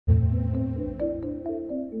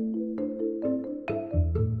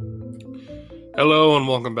Hello and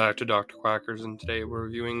welcome back to Dr. Quackers, and today we're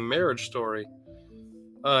reviewing Marriage Story.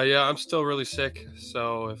 I'm still really sick,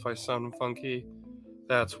 so if I sound funky,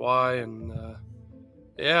 that's why, and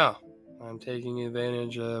I'm taking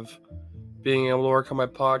advantage of being able to work on my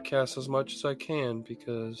podcast as much as I can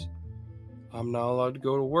because I'm not allowed to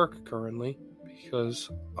go to work currently because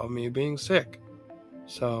of me being sick.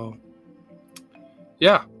 So,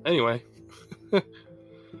 anyway.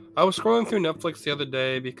 I was scrolling through Netflix the other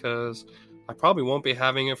day because I probably won't be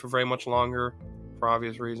having it for very much longer, for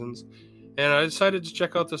obvious reasons, and I decided to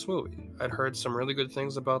check out this movie. I'd heard some really good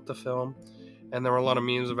things about the film, and there were a lot of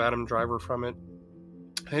memes of Adam Driver from it.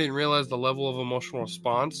 I didn't realize the level of emotional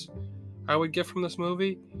response I would get from this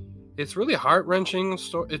movie. It's really heart-wrenching.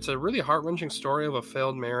 It's a really heart-wrenching story of a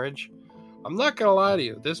failed marriage. I'm not gonna lie to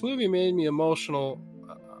you, this movie made me emotional.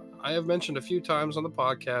 I have mentioned a few times on the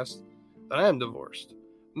podcast that I am divorced.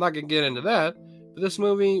 I'm not going to get into that, but this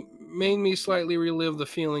movie made me slightly relive the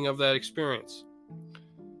feeling of that experience.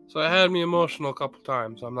 So it had me emotional a couple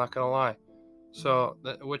times, I'm not going to lie.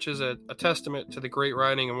 Which is a testament to the great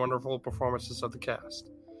writing and wonderful performances of the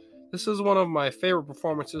cast. This is one of my favorite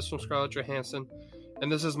performances from Scarlett Johansson, and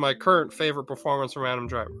this is my current favorite performance from Adam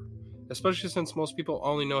Driver, especially since most people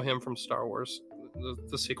only know him from Star Wars,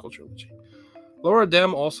 the sequel trilogy. Laura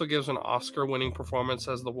Dern also gives an Oscar-winning performance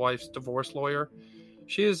as the wife's divorce lawyer.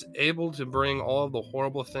 She is able to bring all of the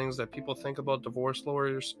horrible things that people think about divorce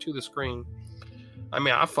lawyers to the screen. I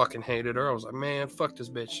mean, I fucking hated her. I was like, man, fuck this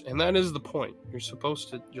bitch. And that is the point. You're supposed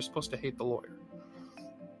to hate the lawyer.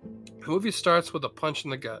 The movie starts with a punch in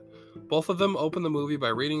the gut. Both of them open the movie by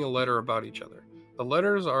reading a letter about each other. The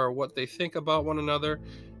letters are what they think about one another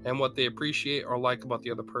and what they appreciate or like about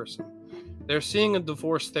the other person. They're seeing a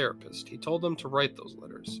divorce therapist. He told them to write those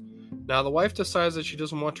letters. Now, the wife decides that she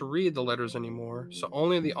doesn't want to read the letters anymore, so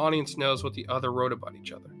only the audience knows what the other wrote about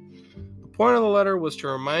each other. The point of the letter was to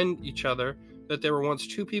remind each other that they were once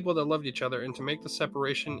two people that loved each other and to make the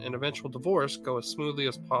separation and eventual divorce go as smoothly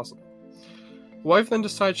as possible. The wife then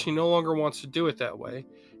decides she no longer wants to do it that way,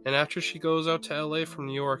 and after she goes out to LA from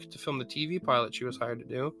New York to film the TV pilot she was hired to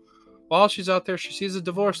do, while she's out there, she sees a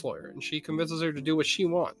divorce lawyer, and she convinces her to do what she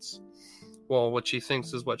wants. Well, what she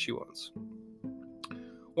thinks is what she wants.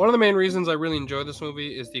 One of the main reasons I really enjoy this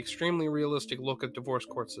movie is the extremely realistic look at divorce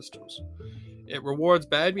court systems. It rewards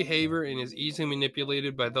bad behavior and is easily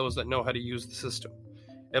manipulated by those that know how to use the system.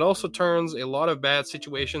 It also turns a lot of bad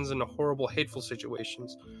situations into horrible, hateful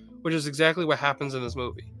situations, which is exactly what happens in this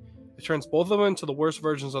movie. It turns both of them into the worst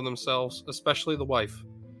versions of themselves, especially the wife.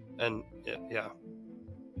 And,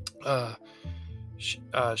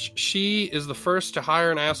 She is the first to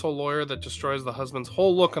hire an asshole lawyer that destroys the husband's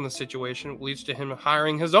whole look on the situation, leads to him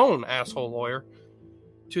hiring his own asshole lawyer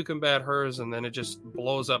to combat hers, and then it just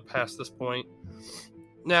blows up past this point.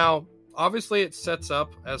 Now, obviously, it sets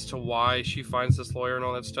up as to why she finds this lawyer and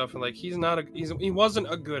all that stuff, and he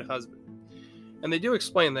wasn't a good husband, and they do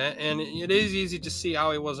explain that, and it is easy to see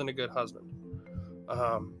how he wasn't a good husband.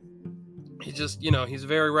 He's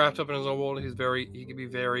very wrapped up in his own world. He can be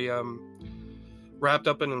very wrapped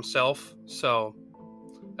up in himself, so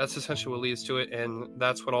that's essentially what leads to it, and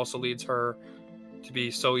that's what also leads her to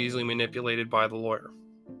be so easily manipulated by the lawyer.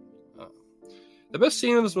 The best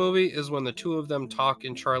scene in this movie is when the two of them talk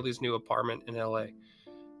in Charlie's new apartment in LA.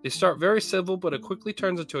 They start very civil, but it quickly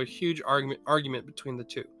turns into a huge argument between the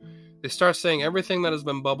two. They start saying everything that has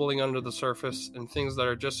been bubbling under the surface and things that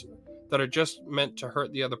are just meant to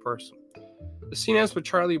hurt the other person. The scene ends with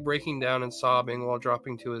Charlie breaking down and sobbing while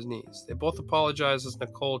dropping to his knees. They both apologize as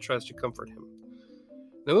Nicole tries to comfort him.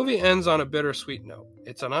 The movie ends on a bittersweet note.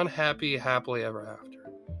 It's an unhappy, happily ever after.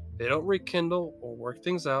 They don't rekindle or work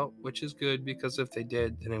things out, which is good because if they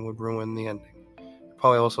did, then it would ruin the ending. It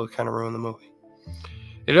probably also kind of ruin the movie.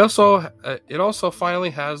 It also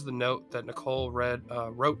finally has the note that Nicole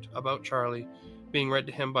wrote about Charlie being read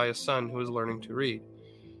to him by his son who is learning to read.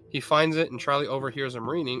 He finds it, and Charlie overhears him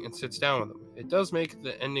reading and sits down with him. It does make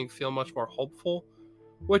the ending feel much more hopeful,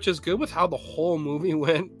 which is good with how the whole movie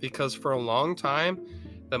went, because for a long time,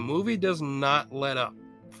 the movie does not let up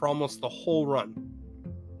for almost the whole run.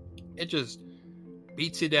 It just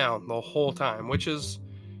beats you down the whole time, which is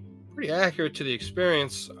pretty accurate to the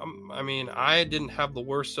experience. I didn't have the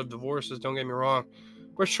worst of divorces, don't get me wrong,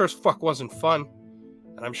 but sure as fuck wasn't fun,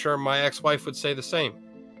 and I'm sure my ex-wife would say the same.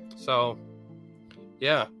 So,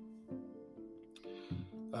 yeah.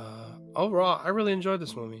 Overall, I really enjoyed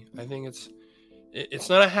this movie. I think it's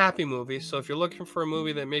not a happy movie, so if you're looking for a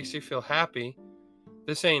movie that makes you feel happy,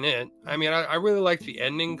 this ain't it. I mean, I really like the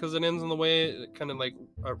ending because it ends in the way it kind of like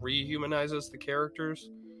rehumanizes the characters,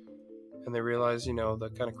 and they realize,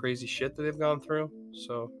 the kind of crazy shit that they've gone through.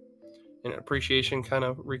 So, and appreciation kind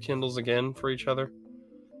of rekindles again for each other.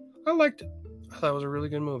 I liked it. I thought it was a really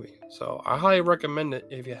good movie. So I highly recommend it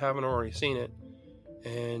if you haven't already seen it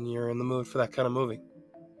and you're in the mood for that kind of movie.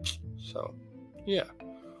 So, yeah.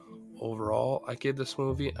 Overall, I give this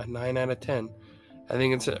movie a 9 out of 10. I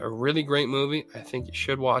think it's a really great movie. I think you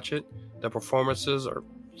should watch it. The performances are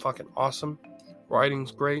fucking awesome.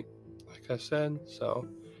 Writing's great, like I said. So,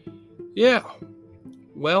 yeah.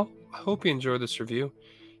 Well, I hope you enjoyed this review.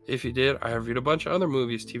 If you did, I reviewed a bunch of other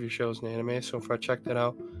movies, TV shows, and anime, so if I checked that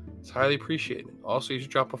out, it's highly appreciated. Also, you should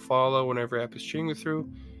drop a follow whenever app is streaming through.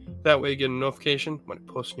 That way you get a notification when I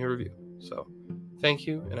post a new review. So, thank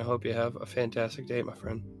you, and I hope you have a fantastic day, my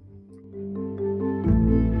friend.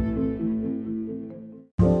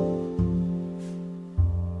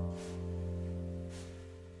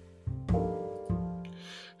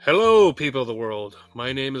 Hello, people of the world.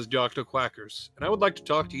 My name is Dr. Quackers, and I would like to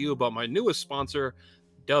talk to you about my newest sponsor,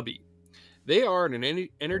 Dubby. They are an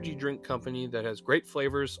energy drink company that has great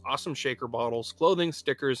flavors, awesome shaker bottles, clothing,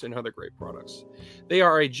 stickers, and other great products. They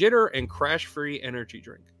are a jitter and crash-free energy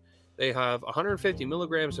drink. They have 150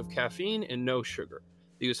 milligrams of caffeine and no sugar.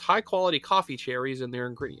 They use high-quality coffee cherries in their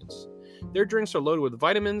ingredients. Their drinks are loaded with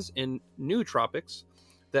vitamins and nootropics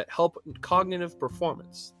that help cognitive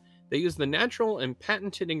performance. They use the natural and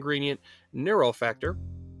patented ingredient Neurofactor,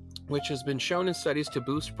 which has been shown in studies to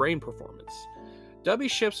boost brain performance. Dubby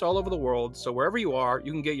ships all over the world, so wherever you are,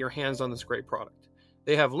 you can get your hands on this great product.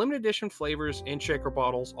 They have limited edition flavors and shaker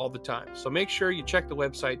bottles all the time, so make sure you check the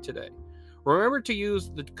website today. Remember to use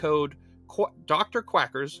the code Dr.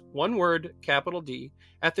 Quackers, one word, capital D,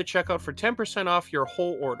 at the checkout for 10% off your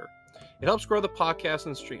whole order. It helps grow the podcast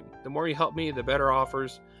and stream. The more you help me, the better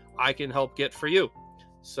offers I can help get for you.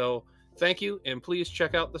 So, thank you, and please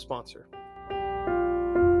check out the sponsor.